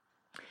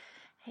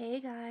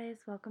Hey guys,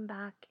 welcome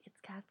back. It's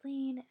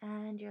Kathleen,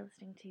 and you're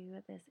listening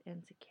to This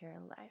Insecure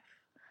Life.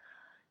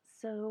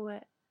 So,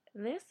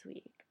 this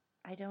week,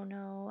 I don't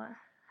know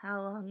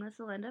how long this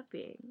will end up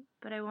being,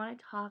 but I want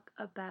to talk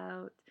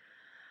about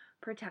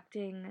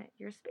protecting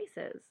your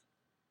spaces.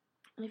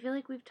 And I feel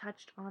like we've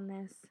touched on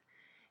this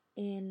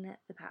in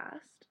the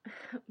past,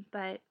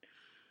 but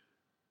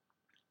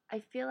I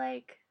feel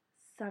like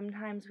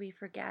sometimes we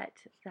forget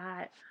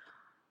that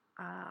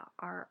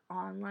our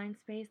online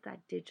space, that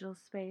digital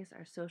space,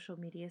 our social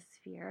media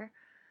sphere,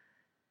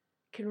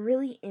 can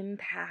really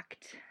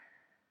impact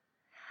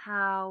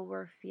how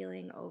we're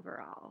feeling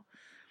overall.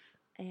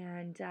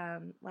 And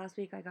last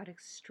week I got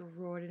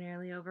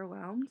extraordinarily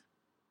overwhelmed.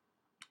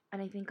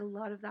 And I think a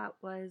lot of that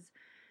was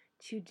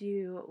to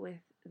do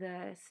with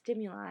the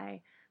stimuli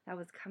that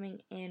was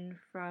coming in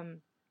from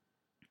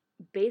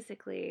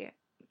basically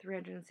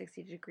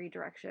 360-degree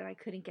direction. I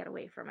couldn't get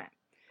away from it.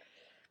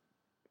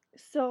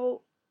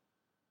 So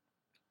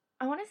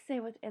I want to say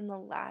within the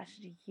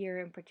last year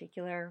in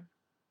particular,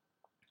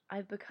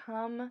 I've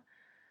become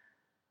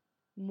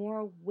more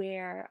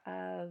aware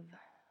of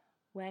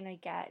when I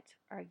get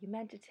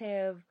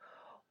argumentative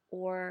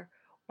or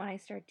when I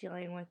start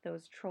dealing with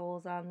those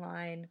trolls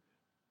online.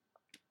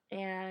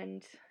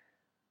 And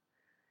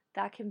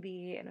that can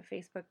be in a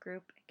Facebook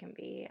group, it can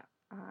be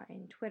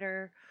in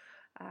Twitter,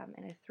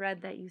 in a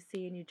thread that you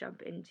see and you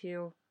jump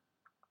into.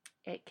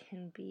 It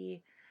can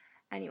be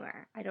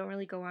anywhere. I don't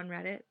really go on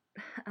Reddit,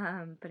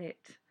 but it,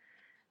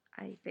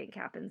 I think,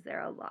 happens there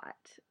a lot.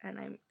 And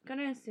I'm going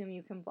to assume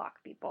you can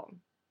block people.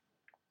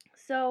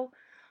 So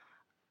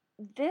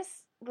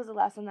this was a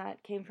lesson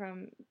that came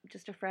from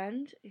just a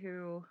friend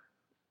who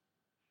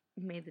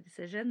made the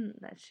decision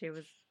that she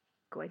was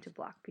going to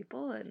block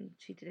people, and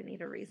she didn't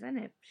need a reason.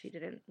 If she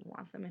didn't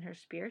want them in her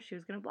sphere, she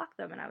was going to block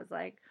them. And I was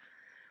like,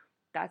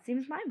 that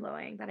seems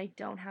mind-blowing, that I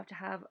don't have to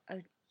have a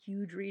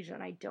huge reason.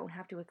 I don't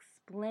have to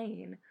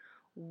explain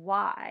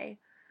why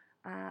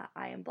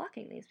I am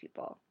blocking these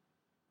people.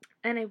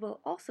 And I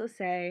will also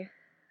say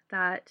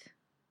that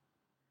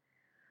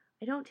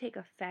I don't take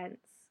offense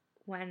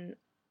when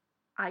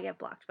I get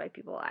blocked by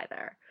people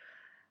either.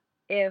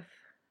 If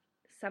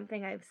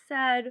something I've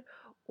said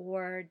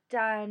or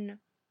done,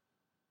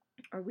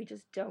 or we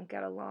just don't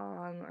get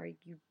along, or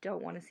you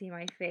don't want to see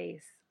my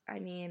face, I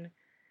mean,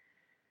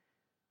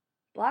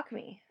 block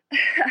me.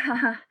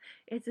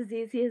 It's as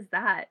easy as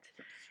that.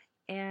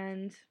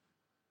 And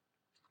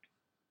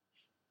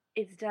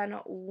it's done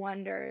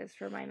wonders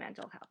for my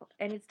mental health.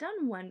 And it's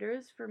done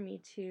wonders for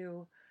me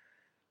to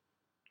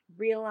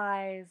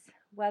realize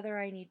whether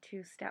I need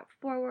to step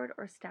forward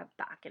or step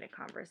back in a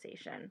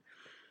conversation.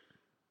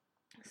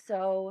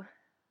 So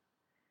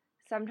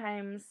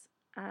sometimes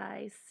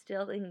I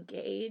still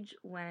engage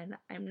when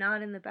I'm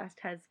not in the best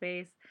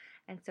headspace,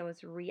 and so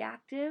it's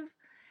reactive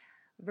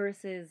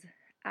versus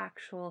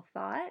actual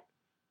thought.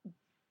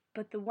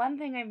 But the one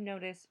thing I've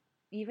noticed,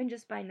 even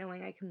just by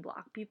knowing I can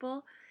block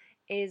people,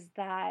 is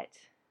that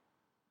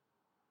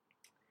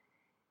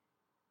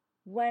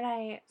when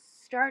I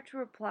start to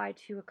reply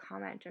to a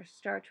comment or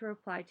start to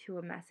reply to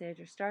a message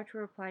or start to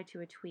reply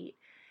to a tweet,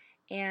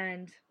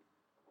 and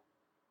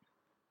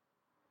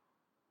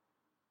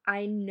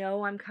I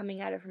know I'm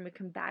coming at it from a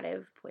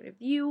combative point of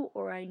view,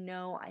 or I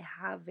know I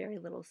have very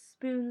little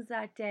spoons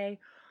that day,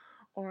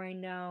 or I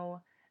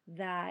know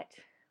that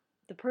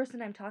the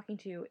person I'm talking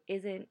to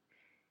isn't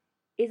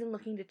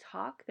looking to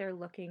talk, they're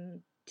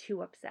looking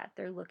to upset,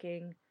 they're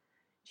looking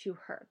to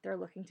hurt, they're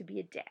looking to be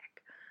a dick.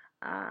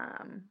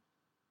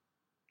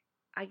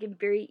 I can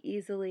very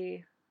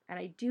easily, and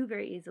I do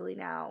very easily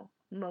now,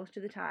 most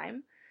of the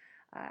time,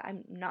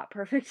 I'm not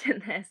perfect in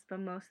this, but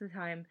most of the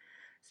time,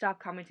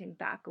 stop commenting,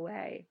 back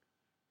away,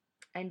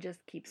 and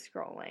just keep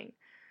scrolling.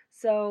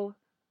 So,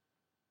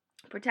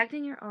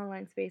 protecting your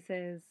online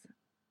spaces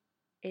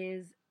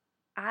is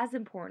as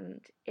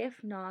important,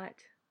 if not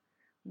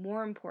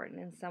more important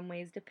in some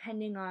ways,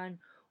 depending on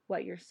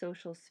what your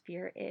social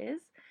sphere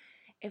is.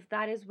 If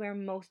that is where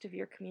most of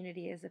your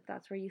community is, if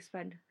that's where you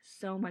spend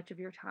so much of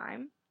your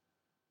time,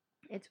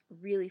 it's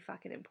really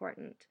fucking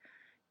important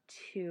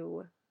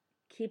to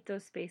keep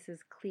those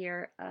spaces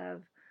clear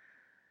of,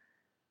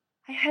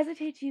 I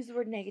hesitate to use the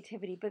word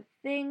negativity, but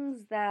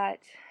things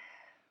that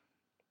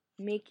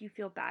make you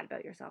feel bad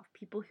about yourself,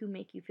 people who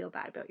make you feel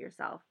bad about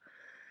yourself.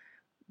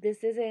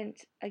 This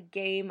isn't a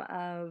game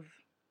of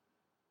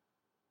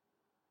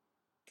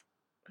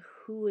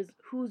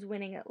who's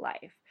winning at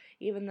life,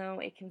 even though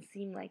it can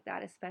seem like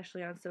that,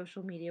 especially on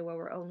social media where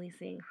we're only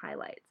seeing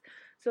highlights.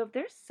 So if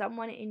there's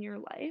someone in your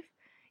life,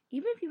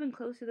 even if you've been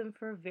close to them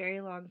for a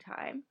very long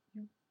time,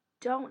 you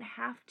don't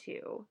have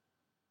to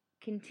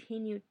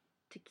continue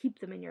to keep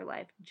them in your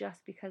life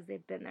just because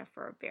they've been there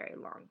for a very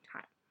long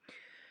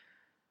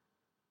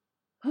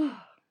time.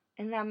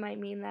 And that might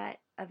mean that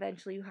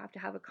eventually you have to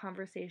have a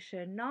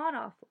conversation,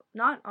 not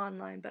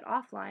online, but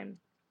offline,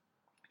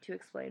 to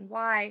explain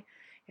why,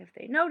 if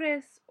they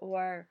notice,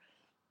 or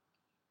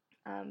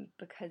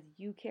because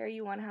you care,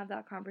 you want to have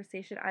that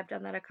conversation. I've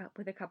done that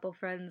with a couple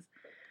friends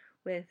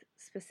with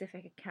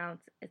specific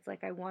accounts. It's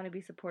like, I want to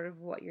be supportive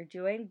of what you're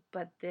doing,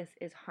 but this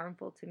is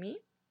harmful to me,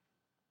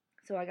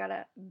 so I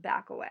gotta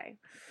back away.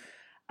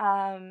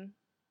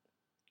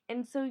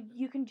 And so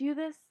you can do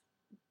this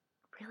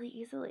really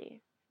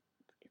easily.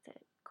 It's a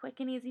quick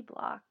and easy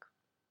block.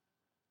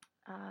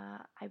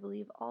 I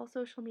believe all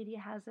social media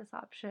has this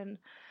option,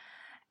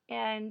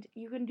 and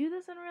you can do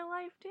this in real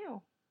life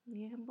too.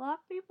 You can block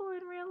people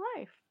in real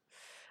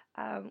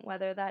life,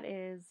 whether that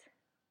is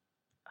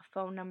a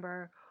phone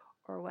number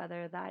or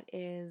whether that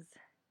is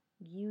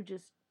you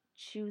just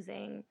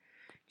choosing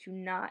to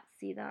not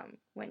see them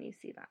when you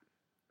see them,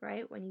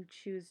 right? When you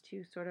choose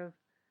to sort of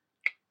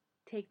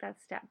take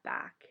that step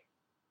back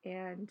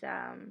and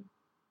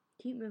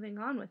keep moving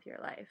on with your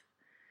life.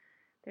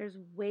 There's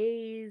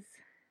ways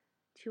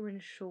to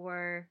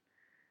ensure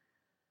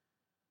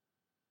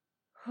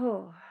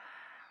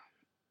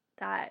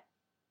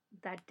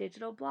that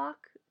digital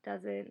block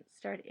doesn't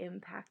start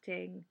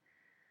impacting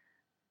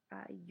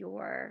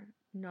your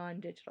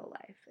non-digital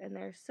life. And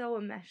they're so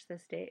enmeshed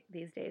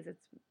these days.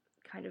 It's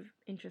kind of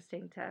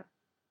interesting to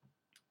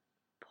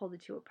pull the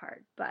two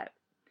apart, but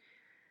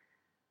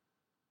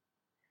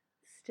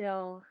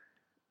still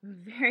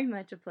very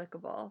much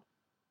applicable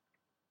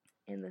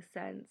in the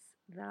sense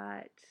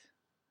that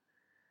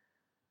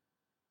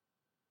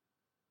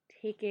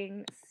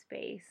taking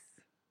space,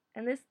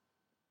 and this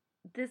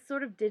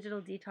sort of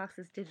digital detox,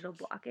 this digital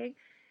blocking,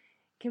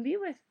 can be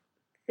with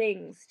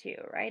things too,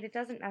 right? It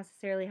doesn't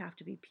necessarily have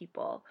to be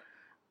people.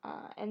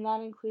 And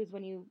that includes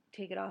when you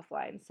take it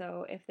offline.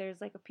 So if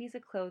there's like a piece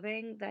of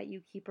clothing that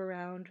you keep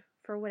around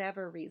for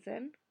whatever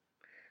reason,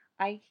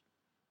 I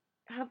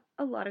have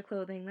a lot of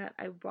clothing that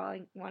I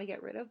want to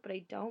get rid of, but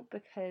I don't,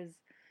 because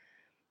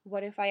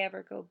what if I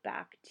ever go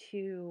back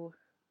to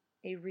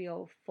a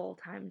real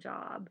full-time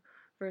job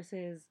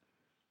versus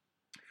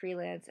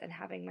freelance and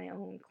having my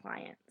own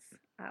clients,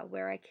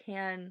 where I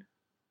can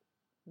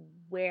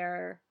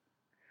wear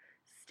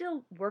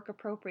still work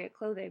appropriate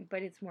clothing,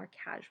 but it's more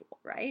casual,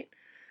 right?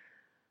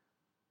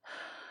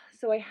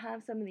 So I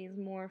have some of these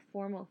more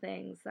formal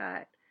things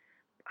that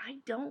I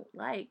don't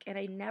like, and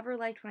I never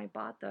liked when I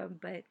bought them,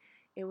 but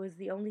it was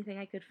the only thing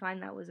I could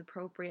find that was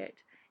appropriate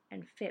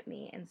and fit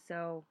me, and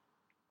so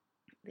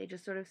they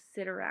just sort of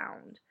sit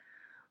around.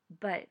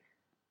 But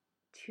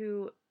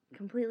to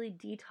completely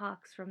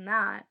detox from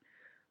that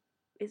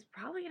is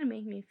probably going to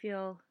make me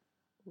feel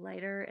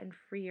lighter and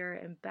freer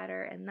and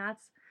better, and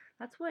that's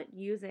what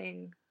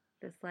using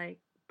this like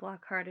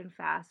block hard and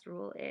fast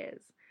rule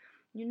is.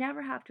 You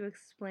never have to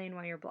explain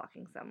why you're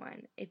blocking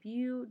someone. If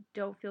you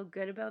don't feel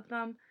good about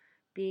them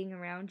being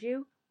around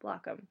you,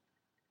 block them.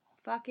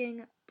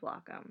 Fucking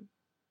block them.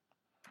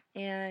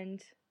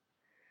 And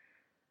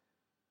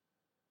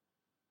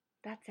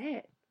that's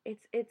it.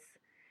 It's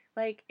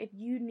like, if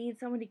you need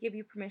someone to give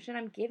you permission,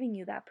 I'm giving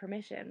you that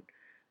permission.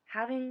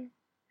 Having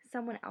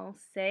someone else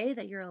say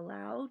that you're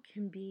allowed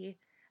can be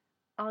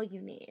all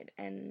you need,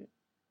 and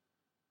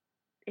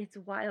it's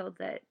wild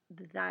that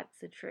that's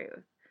the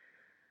truth.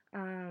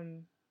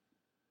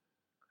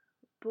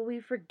 But we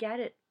forget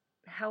it,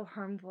 how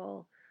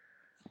harmful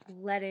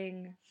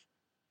letting,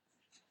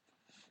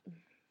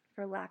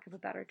 for lack of a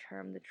better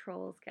term, the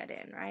trolls get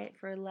in, right?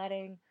 For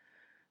letting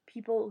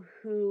people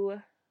who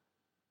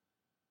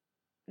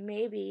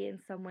may be in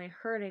some way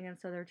hurting, and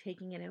so they're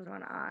taking it out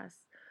on us,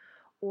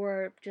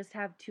 or just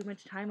have too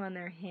much time on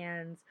their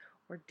hands,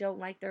 or don't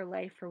like their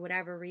life for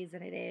whatever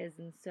reason it is,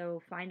 and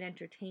so find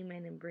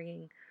entertainment in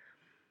bringing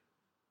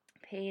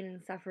pain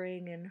and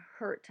suffering and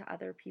hurt to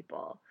other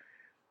people.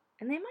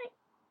 And they might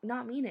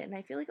not mean it, and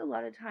I feel like a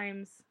lot of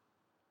times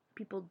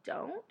people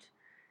don't.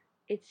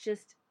 It's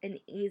just an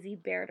easy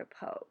bear to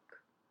poke.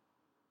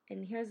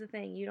 And here's the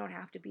thing, you don't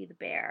have to be the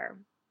bear.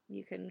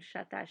 You can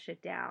shut that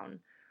shit down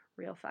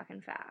real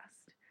fucking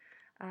fast.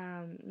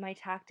 My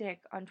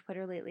tactic on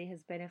Twitter lately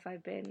has been, if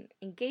I've been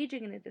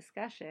engaging in a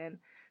discussion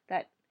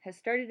that has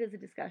started as a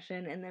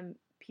discussion and then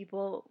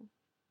people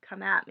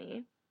come at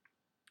me,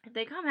 if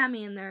they come at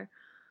me and they're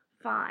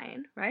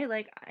fine, right?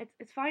 Like,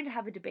 it's fine to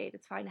have a debate,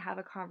 it's fine to have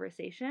a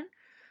conversation.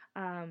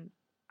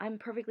 I'm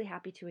perfectly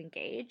happy to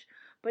engage.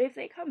 But if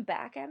they come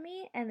back at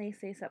me and they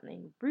say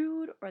something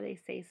rude, or they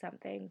say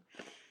something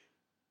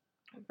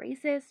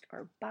racist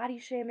or body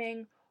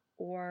shaming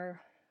or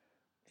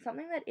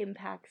something that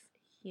impacts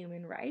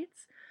human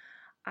rights,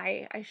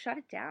 I shut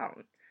it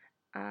down.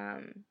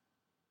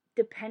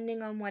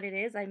 Depending on what it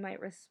is, I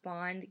might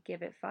respond,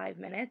 give it 5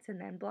 minutes,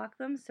 and then block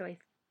them, so I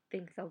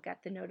think they'll get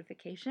the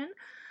notification.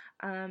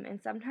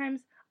 And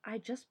sometimes I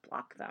just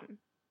block them.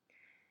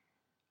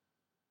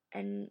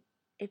 And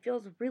it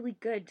feels really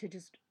good to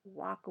just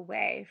walk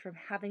away from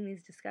having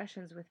these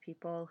discussions with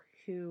people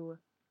who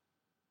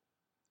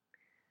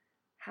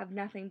have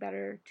nothing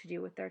better to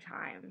do with their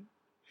time,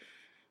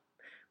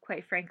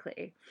 quite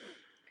frankly.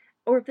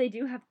 Or if they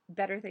do have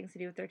better things to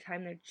do with their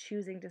time, they're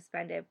choosing to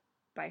spend it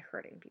by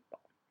hurting people,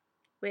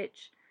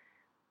 which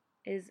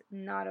is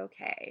not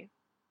okay.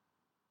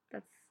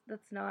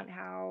 That's not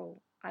how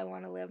I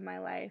want to live my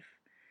life.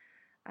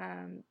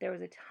 There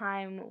was a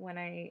time when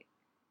I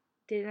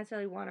didn't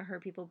necessarily want to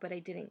hurt people, but I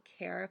didn't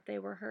care if they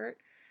were hurt.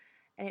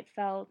 And it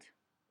felt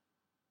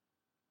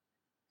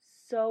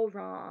so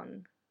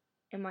wrong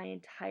in my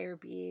entire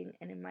being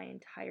and in my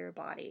entire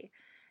body.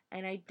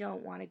 And I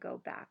don't want to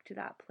go back to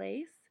that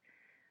place.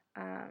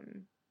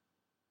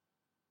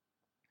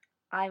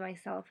 I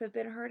myself have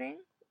been hurting.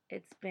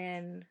 It's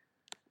been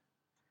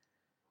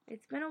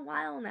a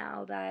while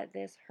now that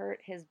this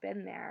hurt has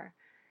been there.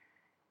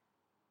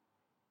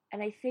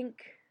 And I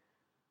think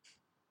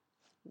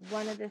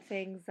one of the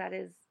things that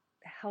is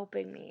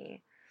helping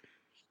me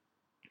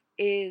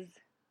is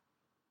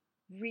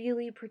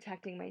really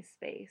protecting my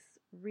space,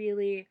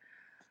 really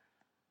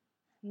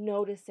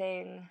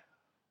noticing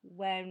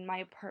when my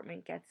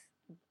apartment gets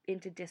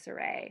into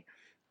disarray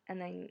and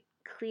then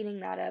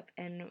cleaning that up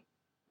and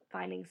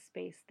finding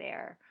space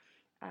there.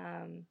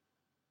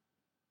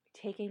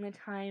 Taking the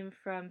time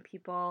from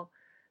people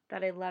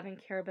that I love and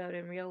care about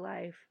in real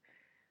life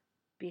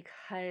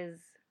because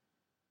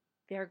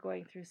they're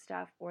going through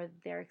stuff or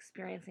they're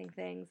experiencing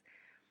things.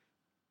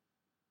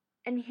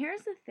 And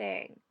here's the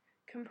thing,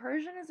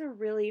 compersion is a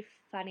really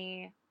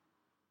funny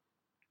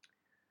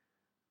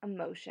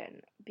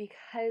emotion,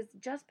 because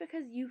just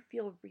because you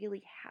feel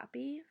really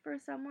happy for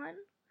someone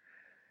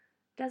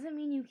doesn't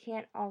mean you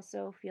can't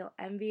also feel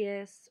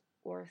envious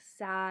or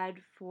sad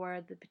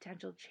for the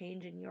potential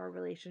change in your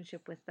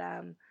relationship with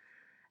them.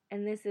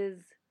 And this is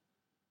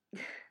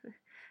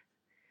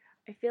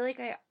I feel like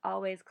I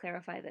always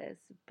clarify this,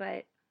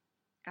 but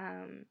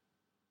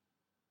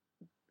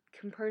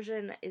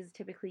compersion is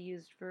typically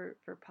used for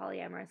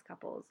polyamorous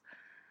couples,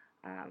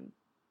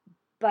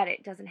 but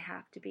it doesn't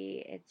have to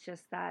be. It's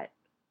just that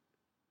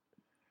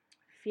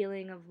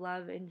feeling of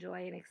love and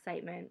joy and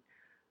excitement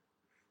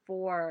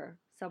for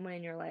someone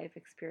in your life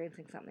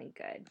experiencing something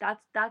good.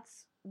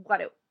 That's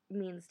what it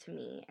means to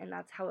me, and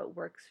that's how it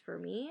works for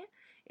me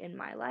in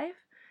my life.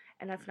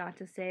 And that's not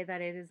to say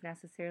that it is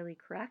necessarily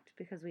correct,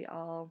 because we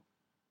all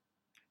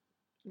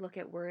look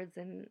at words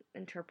and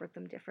interpret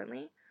them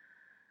differently.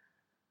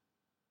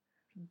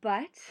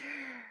 But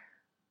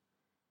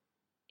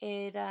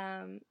it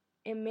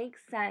makes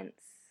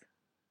sense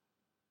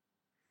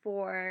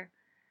for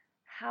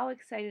how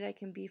excited I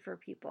can be for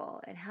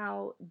people and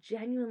how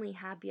genuinely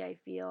happy I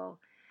feel.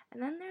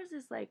 And then there's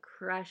this like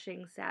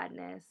crushing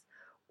sadness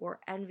or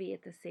envy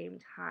at the same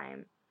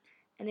time.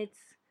 And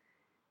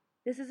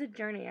this is a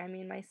journey. I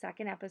mean, my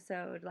second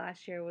episode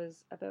last year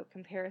was about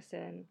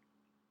comparison,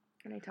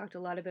 and I talked a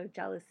lot about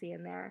jealousy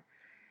in there.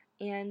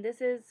 And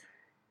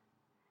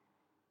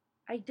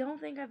I don't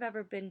think I've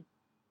ever been,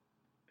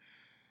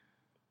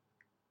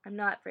 I'm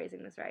not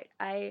phrasing this right.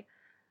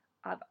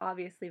 I've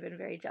obviously been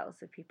very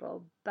jealous of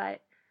people,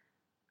 but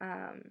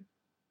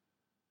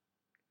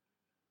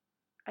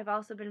I've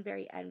also been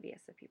very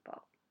envious of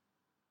people.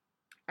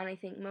 And I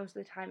think most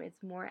of the time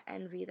it's more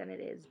envy than it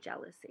is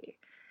jealousy.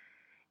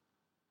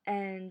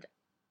 And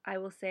I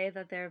will say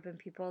that there have been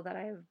people that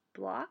I have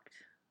blocked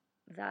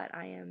that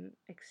I am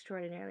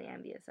extraordinarily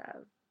envious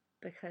of,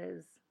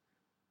 because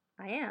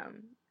I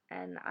am.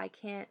 And I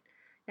can't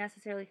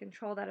necessarily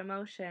control that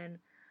emotion,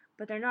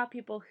 but they're not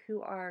people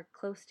who are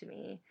close to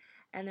me,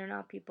 and they're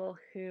not people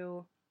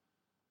who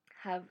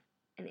have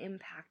an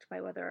impact by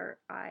whether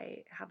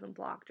I have them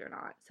blocked or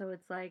not. So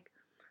it's like,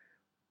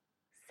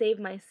 save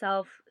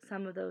myself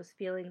some of those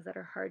feelings that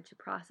are hard to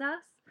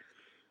process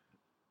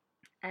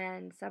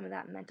and some of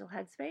that mental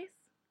headspace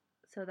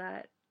so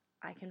that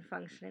I can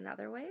function in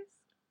other ways.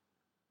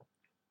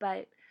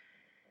 But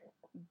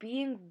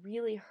being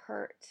really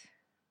hurt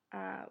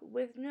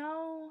with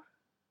no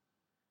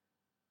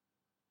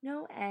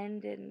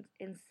end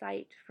in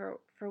sight for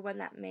when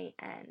that may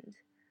end.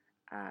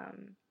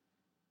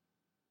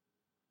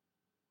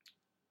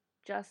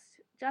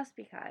 Just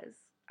because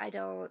I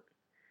don't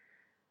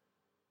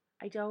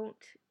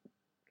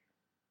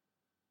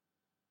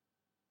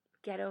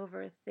get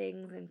over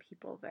things and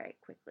people very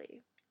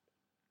quickly.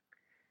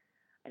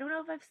 I don't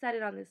know if I've said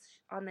it on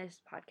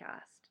this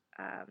podcast,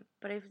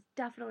 but I've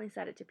definitely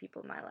said it to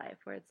people in my life,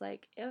 where it's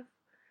like, if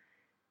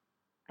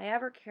I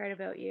ever cared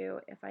about you,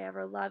 if I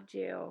ever loved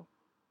you,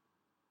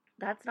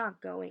 that's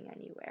not going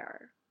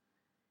anywhere.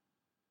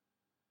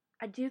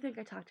 I do think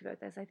I talked about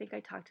this. I think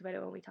I talked about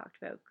it when we talked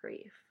about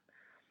grief.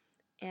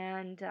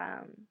 And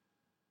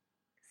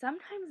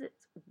sometimes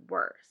it's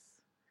worse.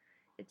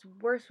 It's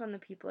worse when the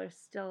people are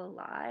still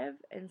alive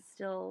and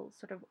still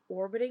sort of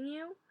orbiting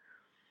you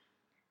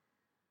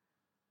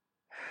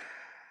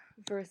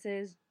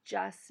versus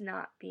just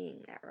not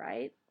being there,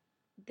 right?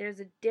 There's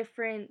a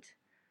different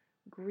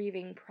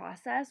grieving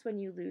process when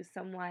you lose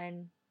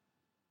someone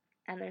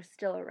and they're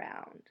still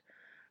around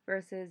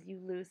versus you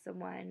lose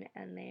someone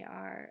and they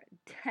are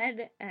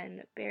dead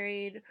and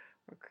buried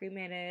or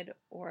cremated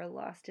or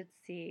lost at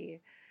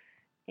sea.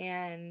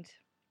 And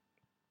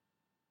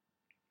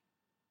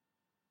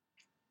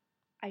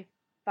I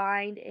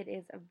find it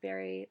is a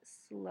very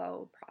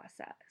slow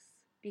process,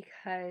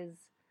 because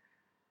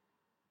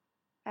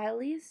at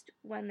least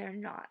when they're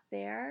not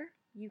there,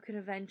 you can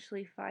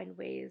eventually find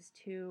ways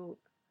to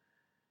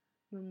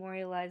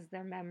memorialize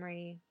their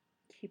memory,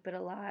 keep it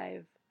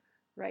alive,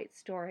 write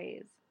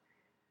stories.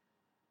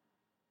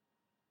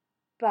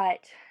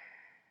 But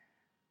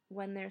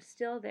when they're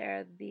still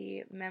there,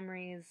 the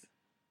memories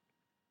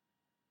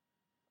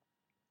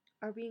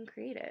are being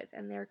created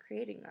and they're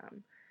creating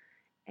them.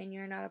 And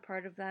you're not a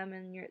part of them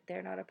and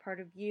they're not a part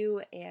of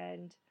you,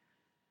 and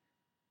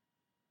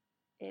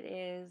it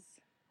is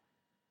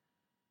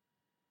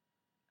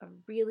a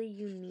really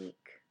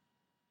unique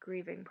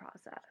grieving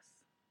process,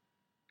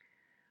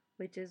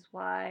 which is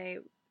why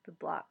the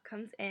block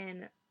comes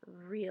in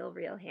real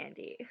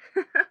handy.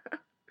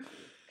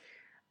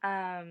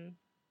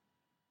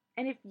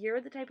 And if you're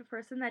the type of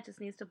person that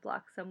just needs to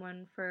block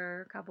someone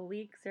for a couple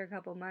weeks or a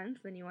couple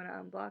months, then you want to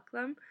unblock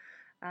them.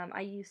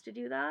 I used to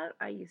do that.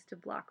 I used to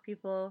block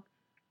people,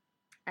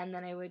 and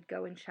then I would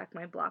go and check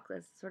my block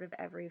list sort of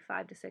every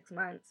 5 to 6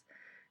 months,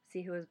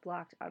 see who was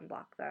blocked,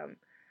 unblock them.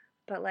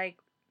 But like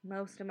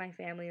most of my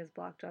family is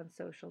blocked on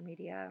social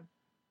media.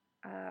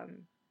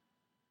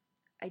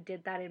 I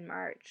did that in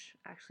March,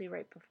 actually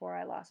right before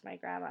I lost my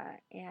grandma,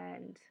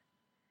 and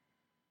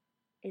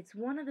it's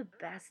one of the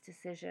best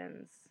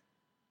decisions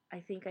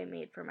I think I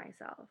made for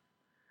myself.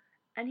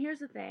 And here's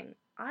the thing,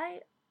 I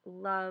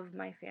love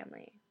my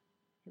family.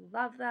 I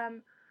love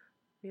them.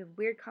 We have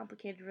weird,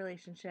 complicated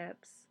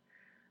relationships,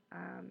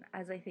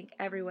 as I think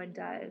everyone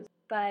does,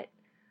 but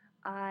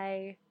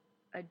I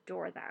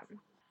adore them.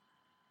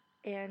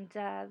 And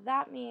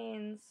that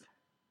means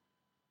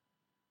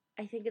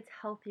I think it's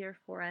healthier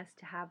for us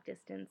to have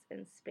distance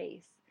and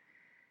space,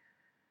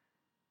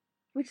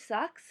 which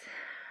sucks.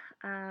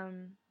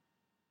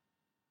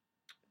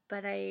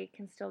 But I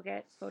can still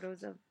get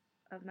photos of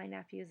my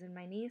nephews and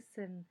my niece,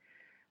 and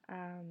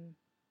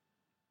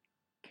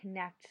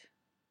connect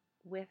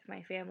with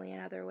my family in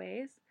other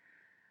ways.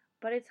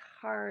 But it's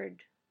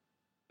hard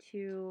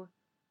to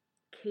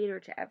cater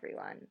to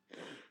everyone.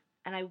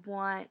 And I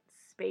want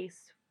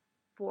space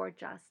for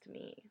just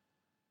me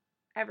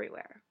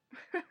everywhere.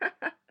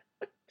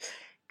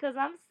 Because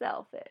I'm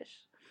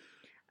selfish.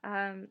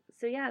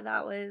 So yeah,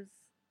 that was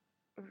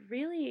a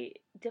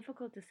really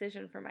difficult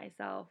decision for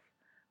myself,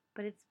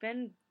 but it's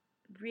been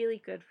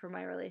really good for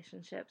my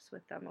relationships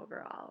with them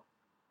overall.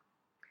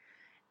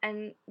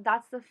 And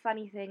that's the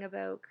funny thing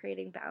about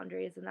creating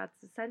boundaries, and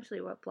that's essentially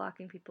what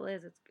blocking people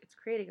is. It's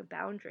creating a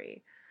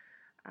boundary,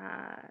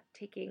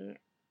 taking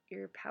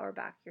your power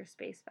back, your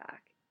space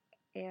back.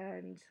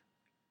 And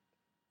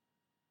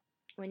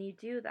when you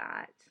do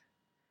that,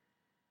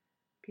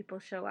 people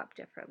show up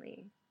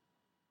differently.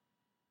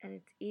 And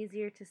it's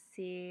easier to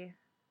see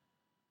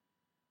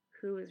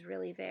who is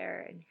really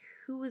there and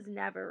who was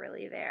never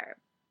really there.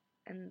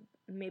 And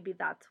maybe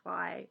that's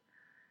why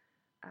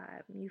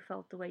you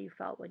felt the way you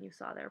felt when you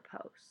saw their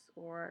posts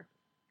or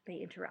they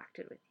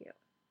interacted with you.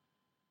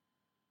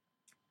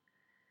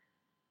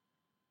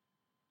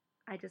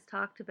 I just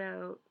talked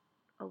about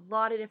a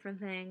lot of different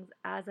things,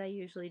 as I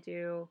usually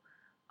do,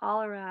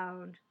 all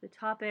around the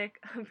topic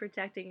of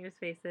protecting your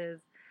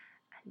spaces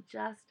and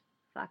just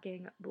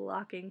fucking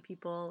blocking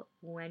people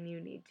when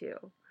you need to.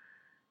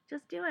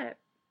 Just do it.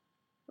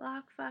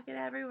 Block fucking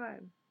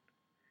everyone.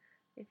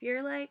 If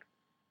your like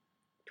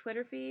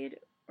Twitter feed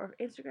or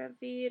Instagram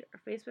feed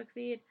or Facebook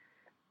feed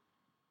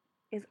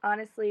is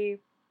honestly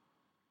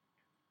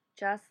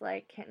just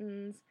like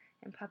kittens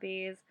and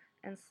puppies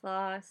and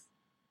sloths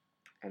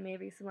and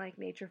maybe some like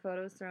nature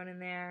photos thrown in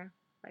there,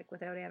 like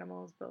without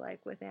animals, but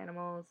like with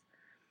animals.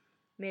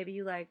 Maybe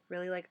you like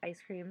really like ice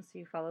cream, so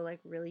you follow like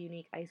really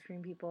unique ice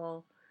cream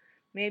people.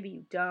 Maybe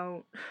you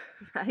don't,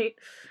 right?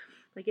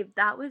 Like if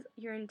that was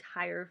your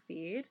entire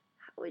feed,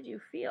 how would you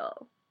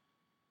feel?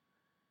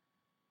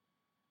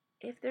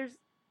 If there's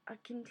a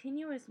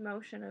continuous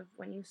motion of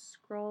when you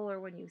scroll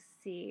or when you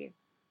see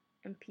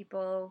and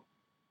people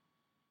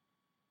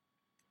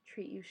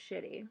treat you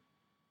shitty,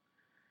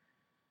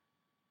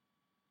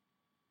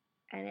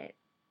 and it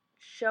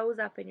shows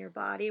up in your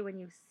body when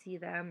you see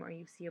them or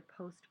you see a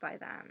post by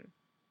them,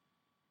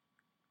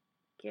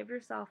 give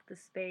yourself the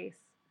space.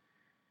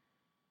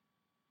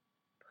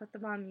 Put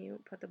them on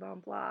mute, put them on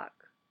block.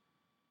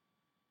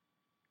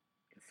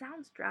 It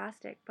sounds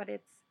drastic, but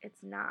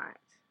it's not.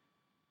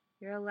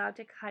 You're allowed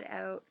to cut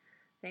out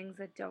things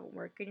that don't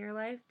work in your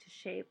life to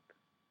shape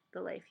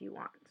the life you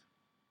want.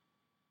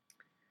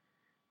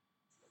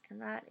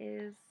 And that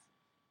is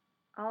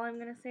all I'm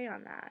going to say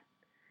on that.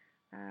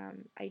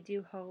 I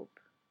do hope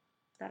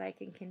that I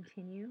can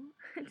continue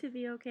to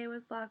be okay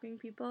with blocking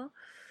people,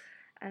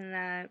 and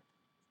that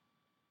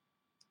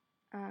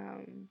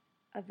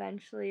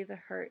eventually the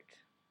hurt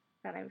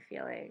that I'm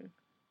feeling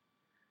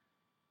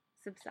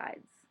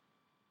subsides.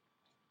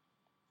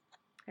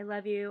 I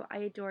love you. I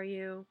adore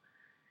you.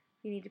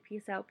 If you need to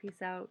peace out,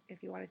 peace out.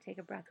 If you want to take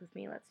a breath with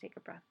me, let's take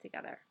a breath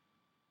together.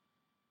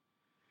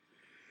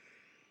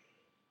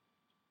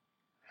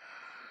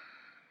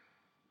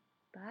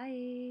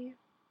 Bye.